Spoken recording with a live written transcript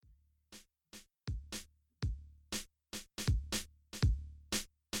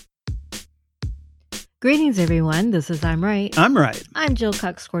Greetings, everyone. This is I'm Right. I'm right. I'm Jill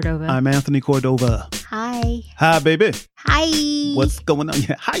Cox Cordova. I'm Anthony Cordova. Hi. Hi, baby. Hi. What's going on?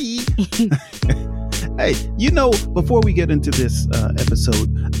 Yeah, hi. Hey, before we get into this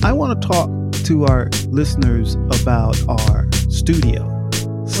episode, I want to talk to our listeners about our studio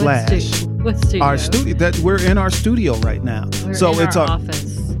What studio? our studio. That we're in our studio right now. We're so in it's our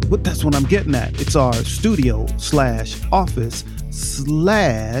office. That's what I'm getting at. It's our studio / office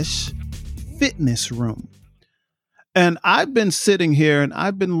 / fitness room. And I've been sitting here and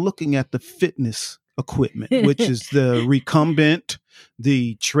I've been looking at the fitness equipment, which is the recumbent,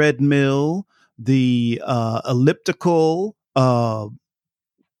 the treadmill, the elliptical, little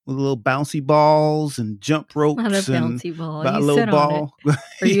bouncy balls and jump ropes. Not a and bouncy ball. a You little sit ball. on it.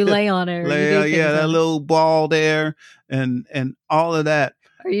 Or you lay on it. Or you do things that on it. little ball there and all of that.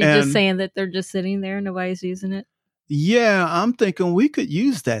 Are you just saying that they're just sitting there and nobody's using it? Yeah, I'm thinking we could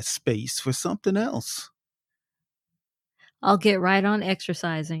use that space for something else. I'll get right on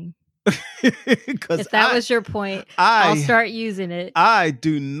exercising. Because If that was your point, I'll start using it. I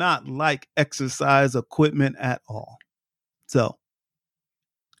do not like exercise equipment at all. So,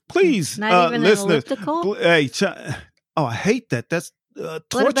 please, Not even listeners, an elliptical? I hate that. That's a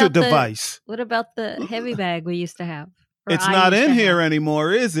torture device. What about the heavy bag we used to have? Or It's I not used in to here have?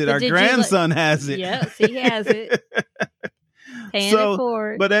 anymore, is it? But Our did you grandson has it. Yes, he has it. Paying it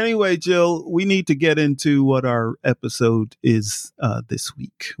for it. But anyway, Jill, we need to get into what our episode is this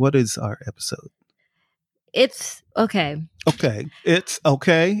week. What is our episode? It's okay. Okay. It's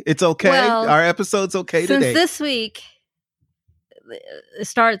okay. It's okay. Well, our episode's okay Since today. this week it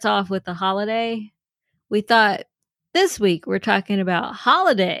starts off with a holiday, we thought this week we're talking about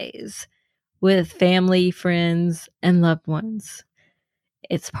holidays with family, friends, and loved ones.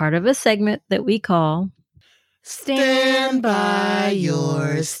 It's part of a segment that we call Stand by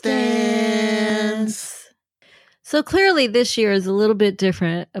your stance. So clearly this year is a little bit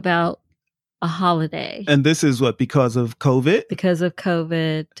different about a holiday. And this is what, because of COVID? Because of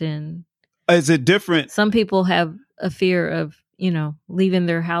COVID, and Is it different? some people have a fear of, leaving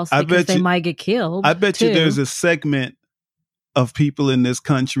their house because they might get killed. I bet you there's a segment of people in this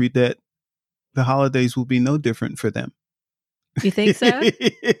country that the holidays will be no different for them. You think so?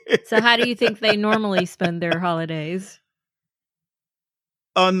 So how do you think they normally spend their holidays?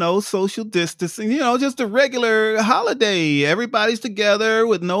 No social distancing, just a regular holiday. Everybody's together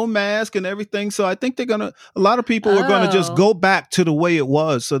with no mask and everything. So I think a lot of people are going to just go back to the way it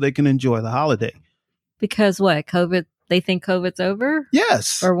was so they can enjoy the holiday. Because what? COVID? They think COVID's over?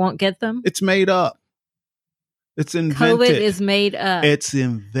 Yes. Or won't get them? It's made up. It's invented. COVID is made up. It's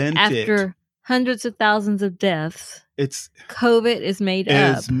invented. After hundreds of thousands of deaths, COVID is made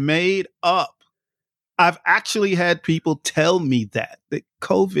up. It's made up. I've actually had people tell me that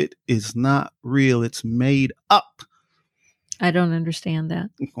COVID is not real. It's made up. I don't understand that.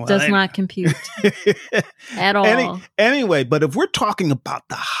 Does not compute at all. Anyway, but if we're talking about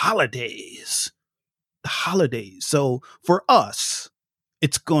the holidays, so for us,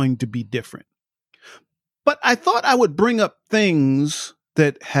 it's going to be different. But I thought I would bring up things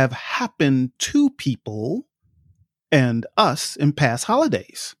that have happened to people and us in past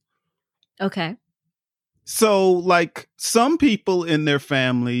holidays. Okay. So, like some people in their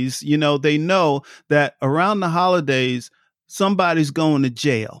families, they know that around the holidays, somebody's going to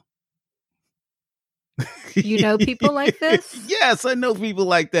jail. You know people like this? Yes, I know people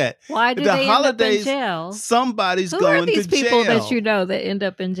like that. Why do they end up in jail? Somebody's going Who are these to jail. people that you know that end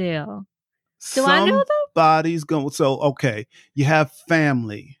up in jail? Do I know them? Somebody's going. So, okay, you have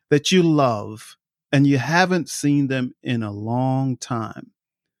family that you love and you haven't seen them in a long time.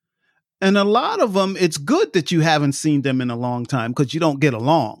 And a lot of them, it's good that you haven't seen them in a long time because you don't get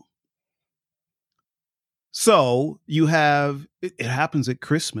along. So you have, it happens at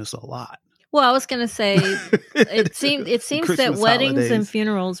Christmas a lot. Well, I was going to say, it seems Christmas that weddings holidays. and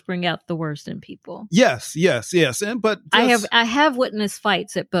funerals bring out the worst in people. Yes. But I have witnessed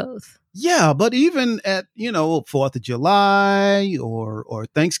fights at both. Yeah, but even at 4th of July or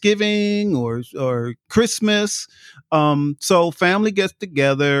Thanksgiving or Christmas, so family gets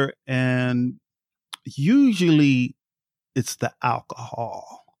together and usually it's the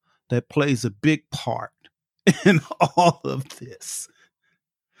alcohol that plays a big part in all of this.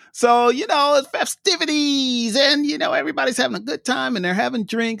 So, it's festivities and, everybody's having a good time and they're having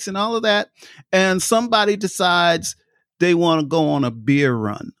drinks and all of that. And somebody decides they want to go on a beer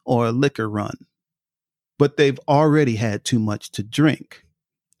run or a liquor run, but they've already had too much to drink,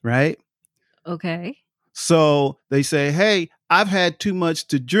 right? Okay. So they say, hey, I've had too much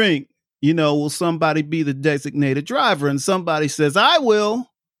to drink. Will somebody be the designated driver? And somebody says, I will.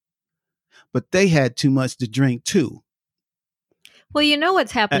 but they had too much to drink too. Well, you know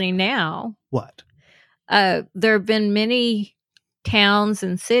what's happening now? What? There have been many towns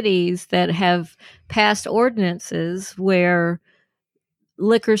and cities that have passed ordinances where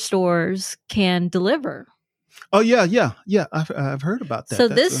liquor stores can deliver. Oh yeah. I've heard about that. So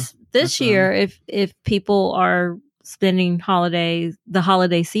this year, if people are spending the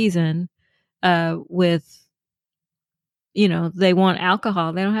holiday season, with, they want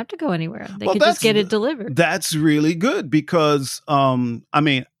alcohol, they don't have to go anywhere. They can just get it delivered. That's really good because,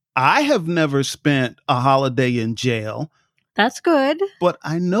 I have never spent a holiday in jail. That's good. But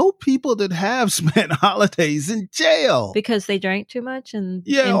I know people that have spent holidays in jail. Because they drank too much and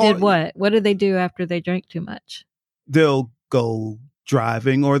did what? What did they do after they drank too much? They'll go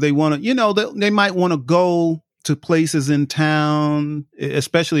driving, or they want to, they might want to go to places in town,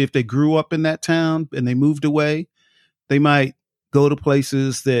 especially if they grew up in that town and they moved away. They might go to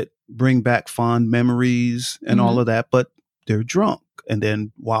places that bring back fond memories and all of that, but they're drunk. And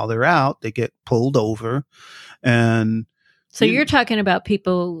then while they're out, they get pulled over. And so you're talking about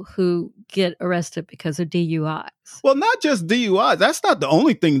people who get arrested because of DUIs. Well, not just DUIs. That's not the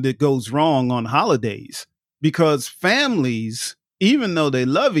only thing that goes wrong on holidays, because families, even though they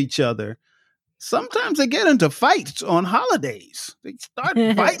love each other, sometimes they get into fights on holidays. They start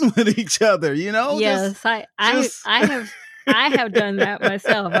fighting with each other, Yes, I have done that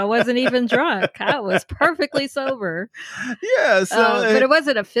myself. I wasn't even drunk. I was perfectly sober. Yeah, but it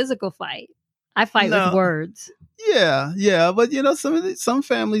wasn't a physical fight. I fight with words. Yeah, but some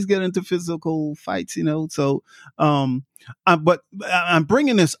families get into physical fights, So, but I'm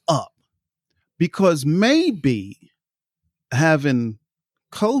bringing this up because maybe having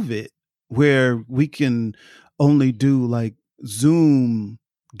COVID, where we can only do like Zoom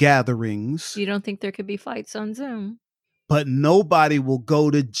gatherings. You don't think there could be fights on Zoom? But nobody will go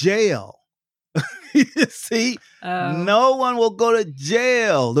to jail. You see, no one will go to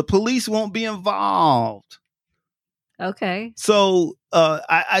jail. The police won't be involved. Okay. So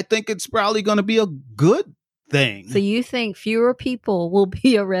I think it's probably going to be a good thing. So you think fewer people will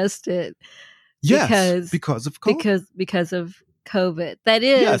be arrested? Yes, because of COVID. Because of COVID. That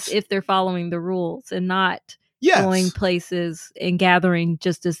is, if they're following the rules and not going places and gathering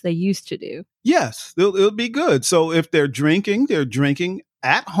just as they used to do. Yes, it'll be good. So if they're drinking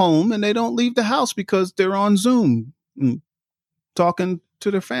at home and they don't leave the house because they're on Zoom and talking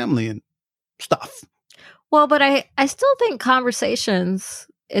to their family and stuff. Well, but I still think conversations,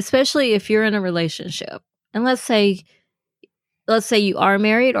 especially if you're in a relationship, and let's say you are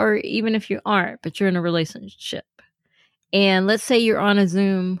married, or even if you aren't, but you're in a relationship. And let's say you're on a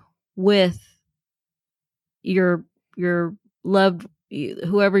Zoom with your loved,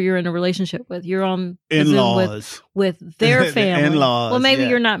 whoever you're in a relationship with. You're on in-laws Zoom with their family. In-laws, well, maybe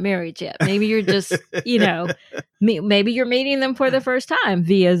you're not married yet. Maybe you're just, maybe you're meeting them for the first time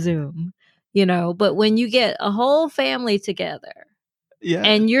via Zoom. But when you get a whole family together,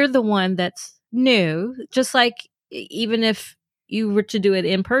 and you're the one that's new, just like even if you were to do it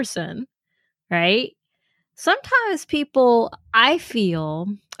in person, right? Sometimes people, I feel,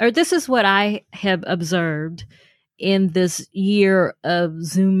 or this is what I have observed in this year of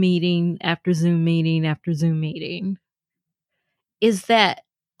Zoom meeting after Zoom meeting after Zoom meeting, is that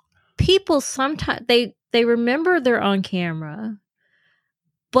people sometimes, they remember they're on camera,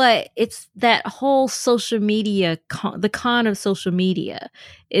 but it's that whole social media, the con of social media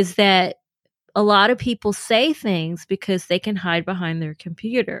is that a lot of people say things because they can hide behind their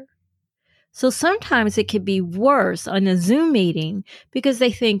computer. So sometimes it could be worse on a Zoom meeting because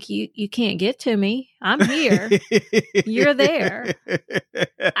they think you can't get to me. I'm here. You're there.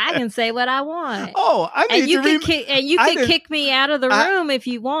 I can say what I want. Oh, I need you can kick me out of the room if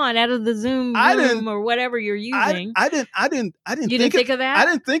you want, out of the Zoom room or whatever you're using. I didn't. You didn't think of that?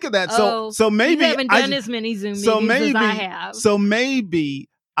 I didn't think of that. So maybe you haven't done as many Zoom meetings as I have. So maybe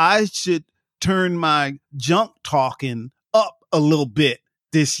I should turn my junk talking up a little bit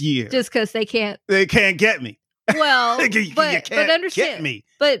this year, just because they can't get me. Well, but understand get me.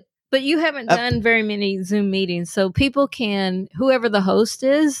 But you haven't done very many Zoom meetings, so people can, whoever the host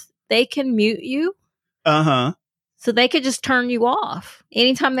is, they can mute you. So they could just turn you off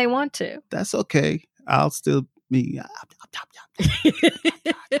anytime they want to. That's okay. I'll still be.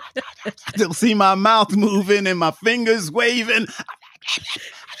 Still see my mouth moving and my fingers waving.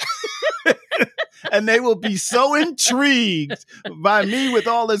 And they will be so intrigued by me with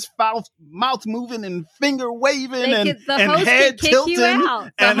all this mouth moving and finger waving and head tilting.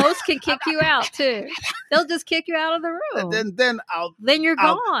 The host can kick you out too. They'll just kick you out of the room. Then You're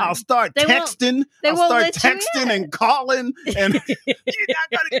gone. I'll start texting. They won't let you texting in. and calling, and you're not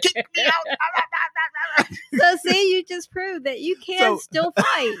gonna kick me out. So see, you just proved that you can still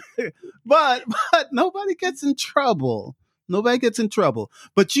fight. But nobody gets in trouble. Nobody gets in trouble.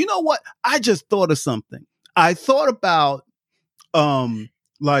 But you know what? I just thought of something. I thought about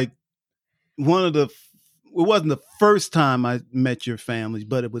like one of the. It wasn't the first time I met your family,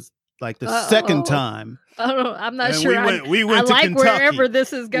 but it was like the second time. Oh, I'm not sure. We went to like Kentucky. Wherever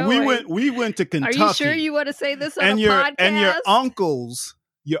this is going. We went to Kentucky. Are you sure you want to say this on a podcast? And your uncles.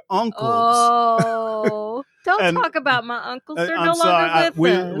 Oh, don't talk about my uncles. They're no longer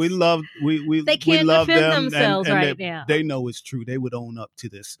with us. We love. They can't defend themselves right now. They know it's true. They would own up to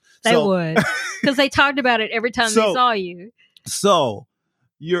this. They would, because they talked about it every time they saw you. So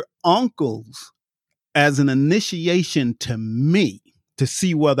your uncles, as an initiation to me, to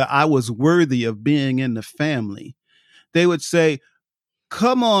see whether I was worthy of being in the family, they would say,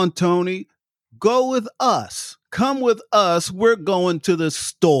 "Come on, Tony, go with us. Come with us. We're going to the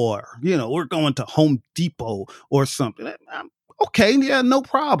store. We're going to Home Depot or something." Okay, yeah, no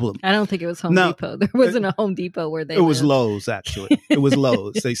problem. I don't think it was Home Depot. There wasn't a Home Depot where they lived. Was Lowe's, actually. It was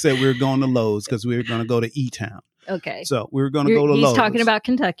Lowe's. They said we were going to Lowe's because we were going to go to E-Town. Okay. So we were going to go to Lowe's. He's talking about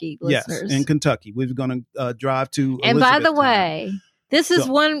Kentucky, listeners. Yes, in Kentucky. We were going to drive to And by the way, this is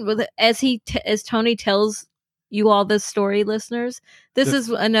one, as Tony tells you all this story, listeners, this is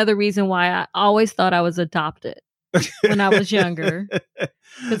another reason why I always thought I was adopted when I was younger.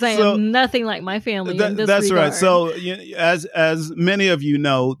 Because I am nothing like my family in this That's regard. right. So as many of you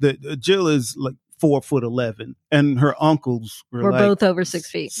know, that Jill is like 4'11", and her uncles were like both over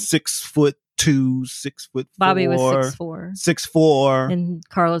 6 feet. 6'2", 6'4". Bobby was 6'4". 6'4". And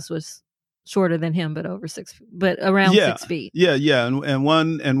Carlos was shorter than him, but around 6 feet. Yeah. And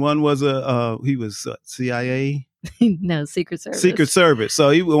one was he was CIA. No, Secret Service. Secret Service.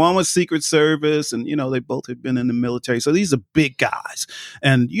 So one was Secret Service, and they both had been in the military. So these are big guys,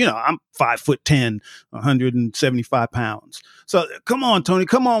 and I'm 5'10", 175 pounds. So come on, Tony,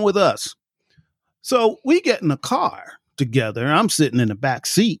 come on with us. So we get in a car together. I'm sitting in the back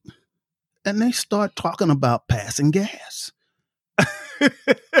seat, and they start talking about passing gas.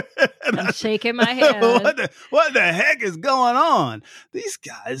 I'm shaking my head. What the heck is going on? These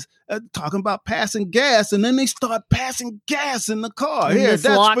guys are talking about passing gas, and then they start passing gas in the car. Here,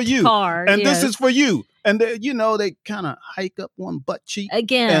 that's for you. Car, and this is for you. And they kind of hike up one butt cheek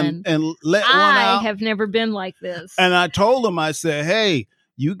again and let one out. I have never been like this. And I told them, I said, "Hey,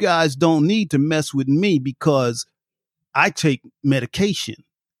 you guys don't need to mess with me because I take medication,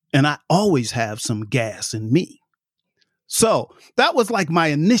 and I always have some gas in me." So that was like my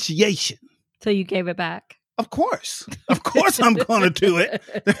initiation. So you gave it back? Of course I'm going to do it.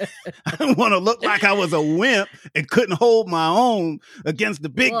 I don't want to look like I was a wimp and couldn't hold my own against the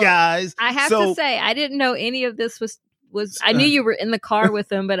big guys. I have to say, I didn't know any of this was I knew you were in the car with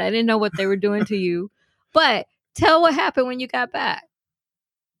them, but I didn't know what they were doing to you. But tell what happened when you got back.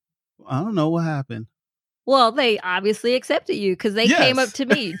 I don't know what happened. Well, they obviously accepted you because they came up to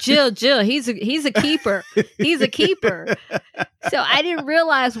me. Jill, he's a keeper. He's a keeper. So I didn't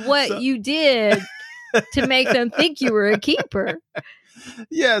realize what you did to make them think you were a keeper.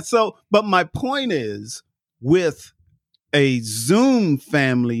 Yeah. So, but my point is, with a Zoom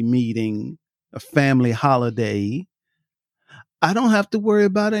family meeting, a family holiday, I don't have to worry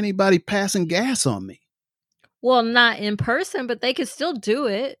about anybody passing gas on me. Well, not in person, but they could still do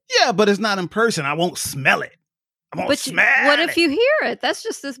it. Yeah, but it's not in person. I won't smell it. What if you hear it? That's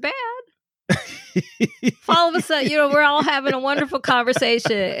just as bad. All of a sudden, we're all having a wonderful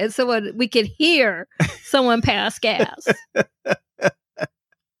conversation, and so we could hear someone pass gas.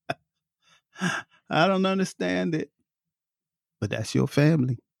 I don't understand it, but that's your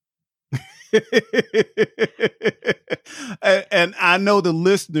family. And I know the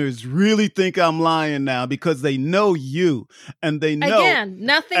listeners really think I'm lying now because they know you, and they know again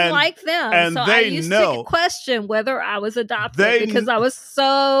nothing like them. And so they I used to question whether I was adopted because I was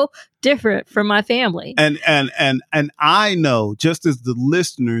so different from my family. And I know, just as the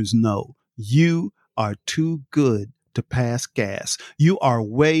listeners know, you are too good to pass gas. You are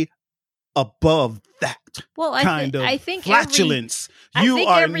way above that kind of flatulence. I think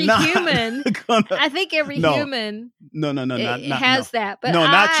every human has that. But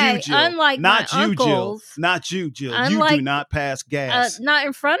not you, Jill. Unlike not my you, uncles, Jill. Not you, Jill. You do not pass gas. Not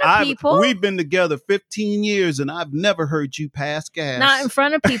in front of people. We've been together 15 years, and I've never heard you pass gas. Not in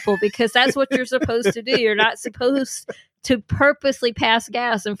front of people, because that's what you're supposed to do. You're not supposed to purposely pass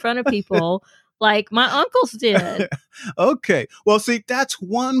gas in front of people like my uncles did. Okay. Well, see, that's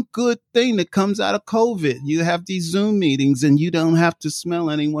one good thing that comes out of COVID. You have these Zoom meetings and you don't have to smell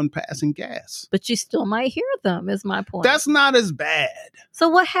anyone passing gas. But you still might hear them, is my point. That's not as bad. So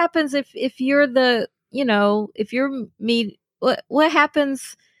what happens if you're the, if you're me, what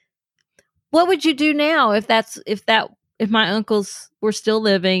happens? What would you do now if my uncles were still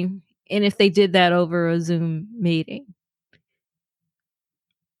living and if they did that over a Zoom meeting?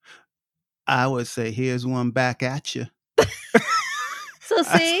 I would say, here's one back at you. So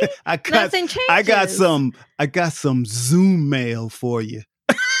see, nothing changes. I got some Zoom mail for you.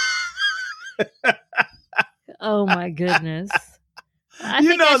 Oh my goodness.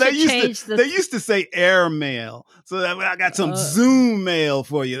 They used to say air mail. So I got some Zoom mail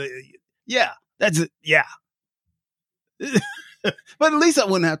for you. Yeah, that's it. Yeah. But at least I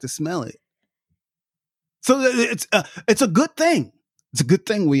wouldn't have to smell it. So it's a good thing. It's a good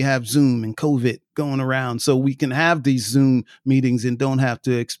thing we have Zoom and COVID going around so we can have these Zoom meetings and don't have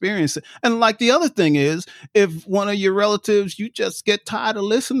to experience it. And like the other thing is, if one of your relatives, you just get tired of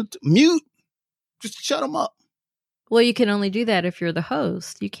listening to, mute, just shut them up. Well, you can only do that if you're the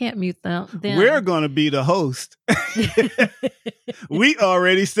host. You can't mute them. We're going to be the host. We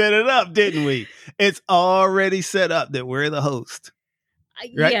already set it up, didn't we? It's already set up that we're the host.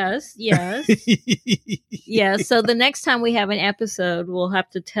 Right? Yes. Yes. So the next time we have an episode, we'll have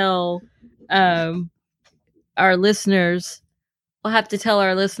to tell our listeners. We'll have to tell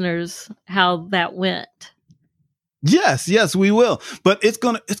our listeners how that went. Yes, we will. But it's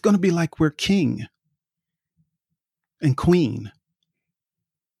gonna be like we're king and queen.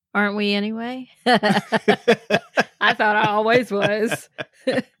 Aren't we anyway? I thought I always was.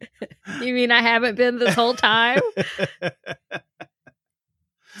 You mean I haven't been this whole time?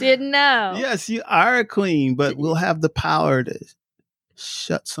 Didn't know. Yes, you are a queen, but we'll have the power to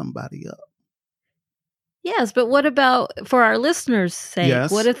shut somebody up. Yes, but what about for our listeners' sake? Yes.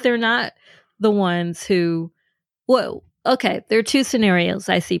 What if they're not the ones who... Well, okay, there are two scenarios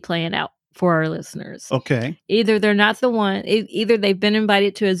I see playing out for our listeners. Okay. Either they're not the one... Either they've been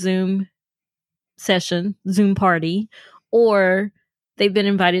invited to a Zoom session, Zoom party, or they've been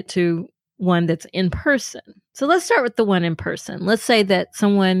invited to one that's in person. So let's start with the one in person. Let's say that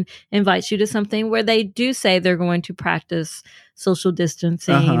someone invites you to something where they do say they're going to practice social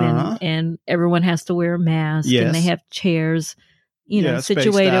distancing and everyone has to wear a mask and they have chairs,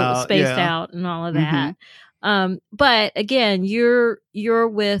 situated, spaced out and all of that. But again, you're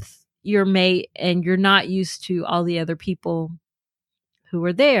with your mate and you're not used to all the other people who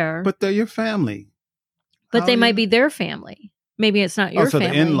are there. But they're your family. But they might be their family. Maybe it's not your family.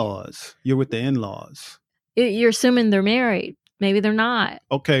 The in-laws. You're with the in-laws. You're assuming they're married. Maybe they're not.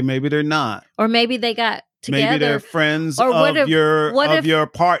 Okay, maybe they're not. Or maybe they got together. Maybe they're friends of your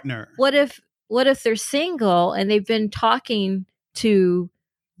partner. What if they're single and they've been talking to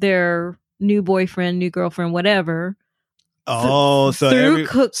their new boyfriend, new girlfriend, whatever? Oh, through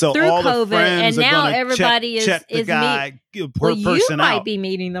all COVID, the friends and now everybody check is the guy well, you might out. be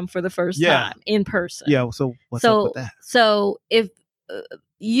meeting them for the first time in person. Yeah. So what's up with that? So if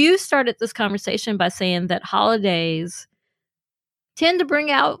you started this conversation by saying that holidays tend to bring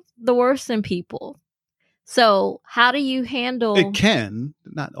out the worst in people, so how do you handle? It can,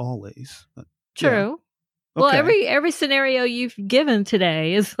 not always. But true. Yeah. Well, Okay. every scenario you've given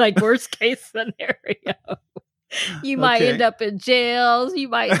today is like worst case scenario. You might end up in jails.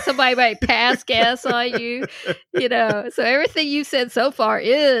 Somebody might pass gas on you. So everything you said so far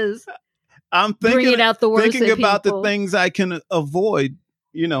is I'm bringing out the worst. Thinking about the things I can avoid,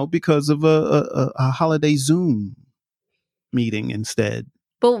 because of a holiday Zoom meeting instead.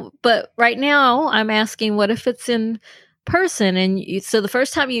 But right now I'm asking, what if it's in person? And so the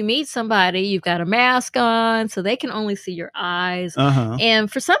first time you meet somebody, you've got a mask on, so they can only see your eyes.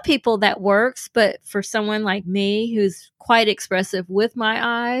 And for some people that works, but for someone like me who's quite expressive with my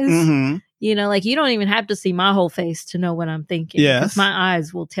eyes, like you don't even have to see my whole face to know what I'm thinking. Yes. Because my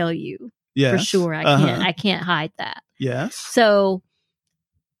eyes will tell you for sure. I can't hide that. Yes. So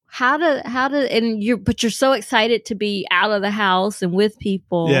but you're so excited to be out of the house and with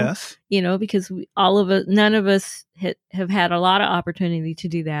people. Yes. Because none of us have had a lot of opportunity to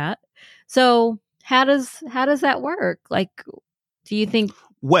do that. So how does that work? Like, do you think?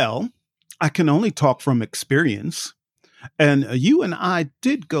 Well, I can only talk from experience. And you and I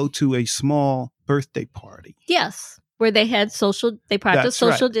did go to a small birthday party. Yes. Where they practiced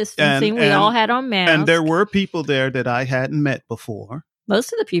social distancing. We all had on masks. And there were people there that I hadn't met before.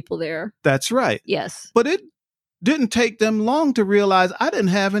 Most of the people there. That's right. Yes. But it didn't take them long to realize I didn't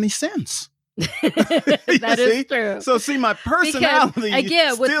have any sense. That is true. So see, my personality because,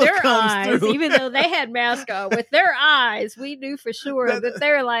 again, with still their comes eyes, through. even though they had masks on, with their eyes, we knew for sure that they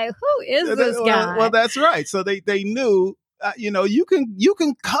were like, "Who is this guy?" Well, that's right. So they knew, you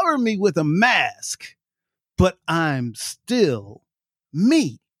can cover me with a mask, but I'm still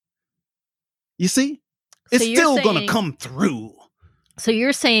me. You see, it's still going to come through. So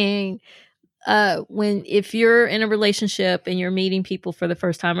you're saying, if you're in a relationship and you're meeting people for the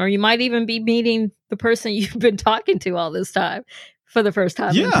first time, or you might even be meeting the person you've been talking to all this time for the first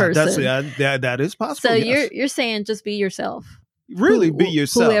time in person. That is possible. So yes. you're saying just be yourself. Really be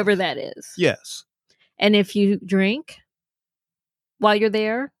yourself. Whoever that is. Yes. And if you drink while you're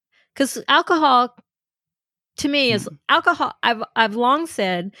there, because alcohol, to me, is alcohol. I've long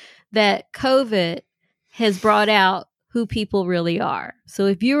said that COVID has brought out who people really are. So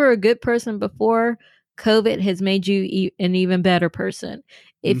if you were a good person before, COVID has made you an even better person.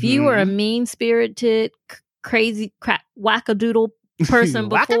 If you were a mean-spirited, crazy, wackadoodle person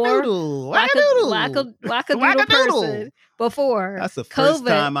before, wackadoodle person before, that's the first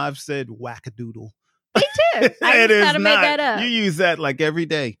time I've said wackadoodle. Me too. I just kind of made that up. You use that like every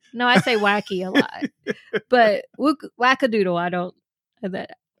day. No, I say wacky a lot, but wackadoodle,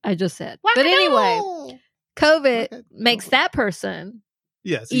 I just said. Wackadoodle. But anyway, COVID makes that person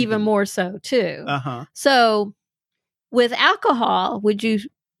even more so too. So with alcohol, do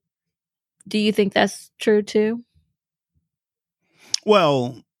you think that's true too?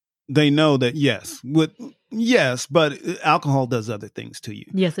 Well, they know that yes, but alcohol does other things to you.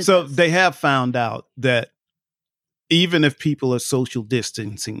 Yes, it so does. They have found out that even if people are social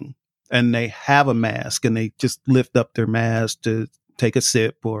distancing and they have a mask and they just lift up their mask to take a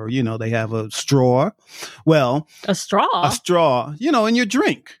sip, or they have a straw. Well, a straw, in your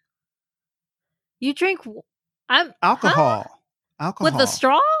drink. You drink alcohol. With a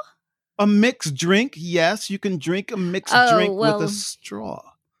straw? A mixed drink, yes. You can drink a mixed drink with a straw.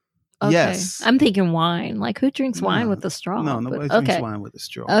 Okay. Yes. I'm thinking wine. Like, who drinks wine with a straw? No, nobody drinks wine with a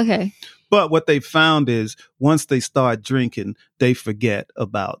straw. Okay. But what they found is once they start drinking, they forget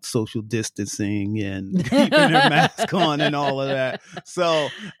about social distancing and keeping their mask on and all of that. So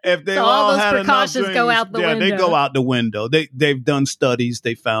if they all had enough drinks, go out the window. They go out the window. They've done studies.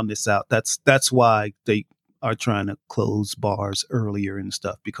 They found this out. That's why they are trying to close bars earlier and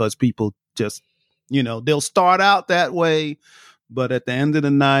stuff, because people just, they'll start out that way. But at the end of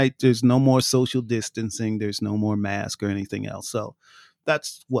the night, there's no more social distancing. There's no more mask or anything else. So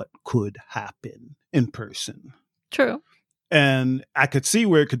that's what could happen in person. True. And I could see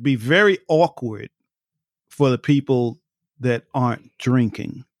where it could be very awkward for the people that aren't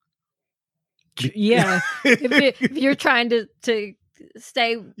drinking. Yeah. if you're trying to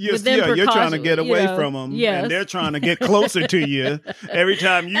stay within precautions. You're trying to get away from them, and they're trying to get closer to you. Every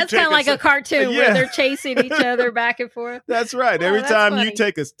time you that's kind of like a cartoon where they're chasing each other back and forth. That's right. Every time you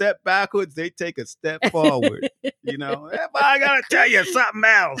take a step backwards, they take a step forward. I gotta tell you something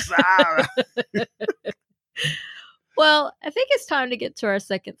else. Well, I think it's time to get to our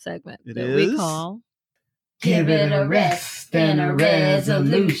second segment we call Give It a Rest and a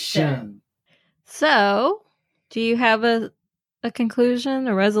Resolution. So, do you have a conclusion,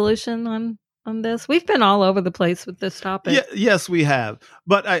 a resolution on this? We've been all over the place with this topic. Yes, we have.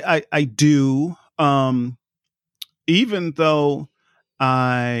 But I do, even though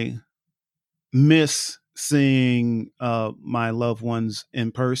I miss seeing my loved ones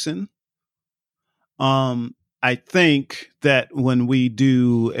in person, I think that when we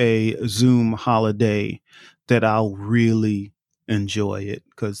do a Zoom holiday, that I'll really enjoy it,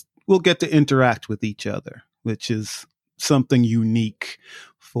 because we'll get to interact with each other, which is something unique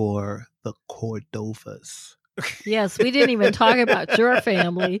for the Cordovas. Yes, we didn't even talk about your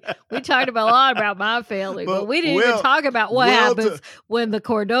family. We talked a lot about my family, but we didn't even talk about what happens when the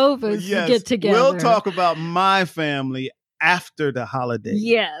Cordovas get together. We'll talk about my family after the holiday.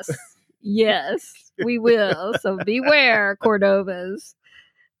 Yes, we will. So beware, Cordovas.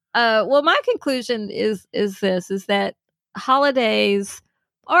 Well, my conclusion is that holidays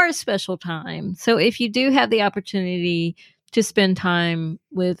are a special time. So if you do have the opportunity to spend time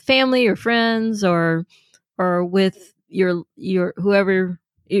with family or friends, or with your whoever,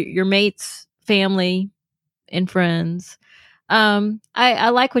 your mates, family and friends, I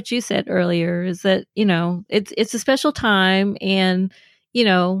like what you said earlier, is that it's a special time, and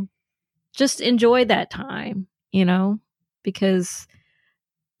just enjoy that time, because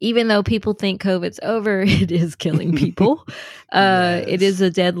even though people think COVID's over, it is killing people. Yes. It is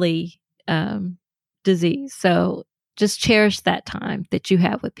a deadly disease. So just cherish that time that you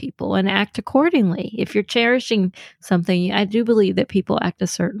have with people and act accordingly. If you're cherishing something, I do believe that people act a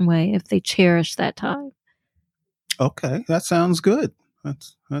certain way if they cherish that time. Okay, that sounds good.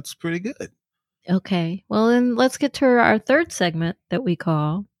 That's pretty good. Okay, well then let's get to our third segment that we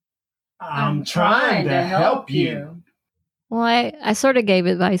call I'm trying to help you. Well, I sort of gave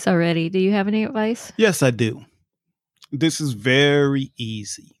advice already. Do you have any advice? Yes, I do. This is very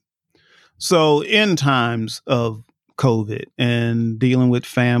easy. So in times of COVID and dealing with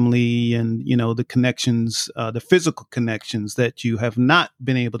family and, the connections, the physical connections that you have not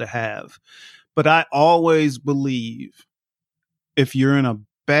been able to have. But I always believe if you're in a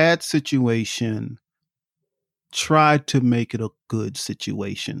bad situation, try to make it a good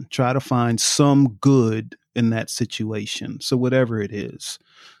situation. Try to find some good in that situation. So whatever it is.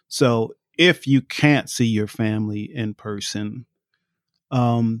 So if you can't see your family in person,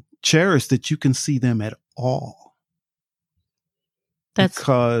 cherish that you can see them at all.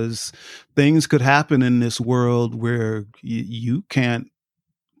 Because things could happen in this world where you can't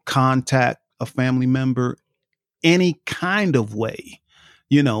contact a family member any kind of way.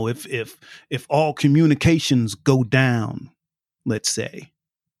 If all communications go down, let's say,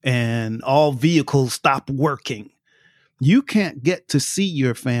 and all vehicles stop working, you can't get to see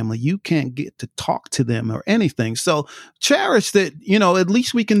your family. You can't get to talk to them or anything. So cherish that, at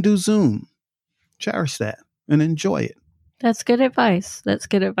least we can do Zoom. Cherish that and enjoy it. That's good advice.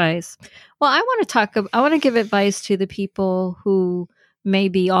 Well, I want to give advice to the people who may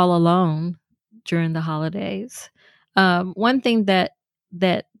be all alone during the holidays. One thing that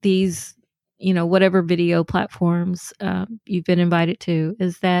these, whatever video platforms you've been invited to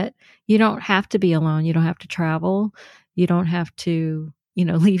is that you don't have to be alone. You don't have to travel. You don't have to,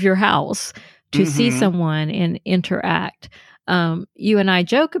 leave your house to see someone and interact. You and I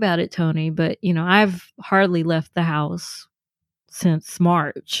joke about it, Tony, but, I've hardly left the house since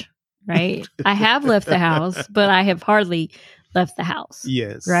March, right? I have left the house, but I have hardly left the house.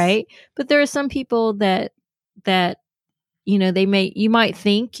 Yes. Right. But there are some people that, you might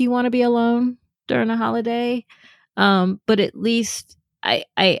think you want to be alone during a holiday. But at least I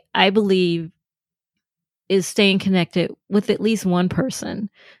believe is staying connected with at least one person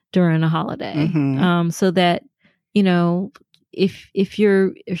during a holiday. So that, if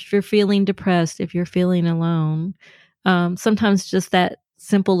you're feeling depressed, if you're feeling alone, sometimes just that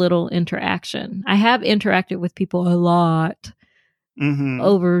simple little interaction. I have interacted with people a lot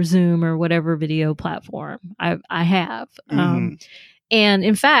over Zoom or whatever video platform I have. And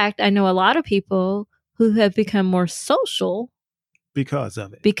in fact, I know a lot of people who have become more social because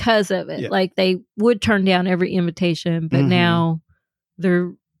of it. Yeah. Like they would turn down every invitation, but now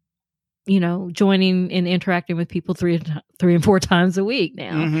they're, joining and interacting with people 3 and 4 times a week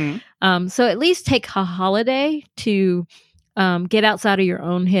now. So at least take a holiday to get outside of your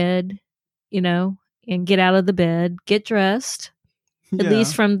own head, and get out of the bed, get dressed. At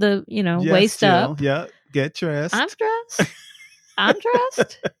least from the, waist Jill. up. Yeah, get dressed. I'm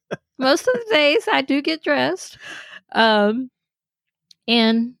dressed. Most of the days I do get dressed.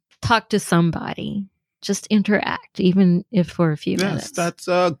 And talk to somebody. Just interact, even if for a few minutes. That's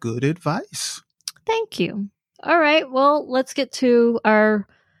good advice. Thank you. All right. Well, let's get to our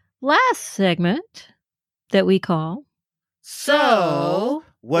last segment that we call So,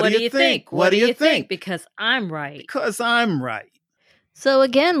 what do you think? What do you think? Because I'm right. Because I'm right. So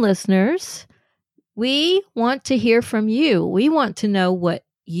again, listeners, we want to hear from you. We want to know what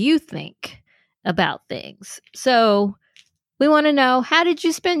you think about things. So we want to know, how did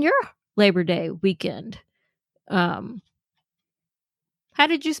you spend your Labor Day weekend? How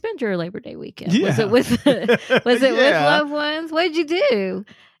did you spend your Labor Day weekend? Yeah. Was it with with loved ones? What did you do?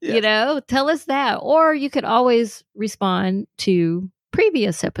 Yeah. Tell us that. Or you could always respond to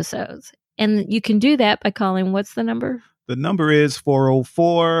previous episodes. And you can do that by calling, what's the number? The number is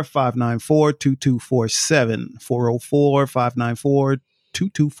 404-594-2247.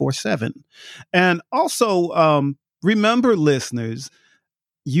 404-594-2247. And also, remember, listeners,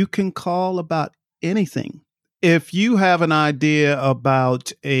 you can call about anything. If you have an idea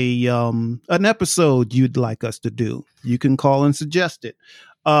about an episode you'd like us to do, you can call and suggest it.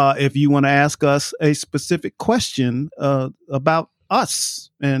 If you want to ask us a specific question about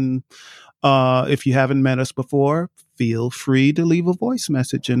us, and if you haven't met us before, feel free to leave a voice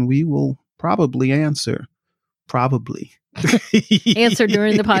message and we will probably answer. Probably. Answer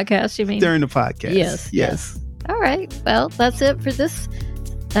during the podcast, you mean? During the podcast. Yes. All right. Well, that's it for this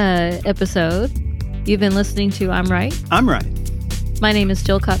episode. You've been listening to I'm Right. I'm Right. My name is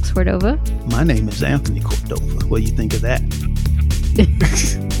Jill Cox Cordova. My name is Anthony Cordova. What do you think of that?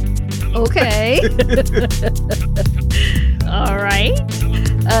 Okay. All right.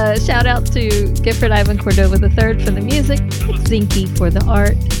 Shout out to Gifford Ivan Cordova III for the music, Zinke for the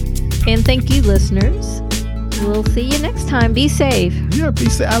art, and thank you, listeners. We'll see you next time. Be safe. Yeah, be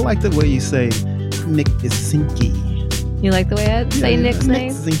safe. I like the way you say Nick is Zinke. You like the way I say Nick's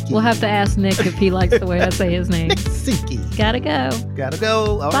name? Zinke. We'll have to ask Nick if he likes the way I say his name. Nick Zinke. Gotta go. Gotta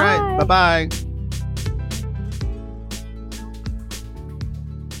go. All right. Bye. Bye-bye.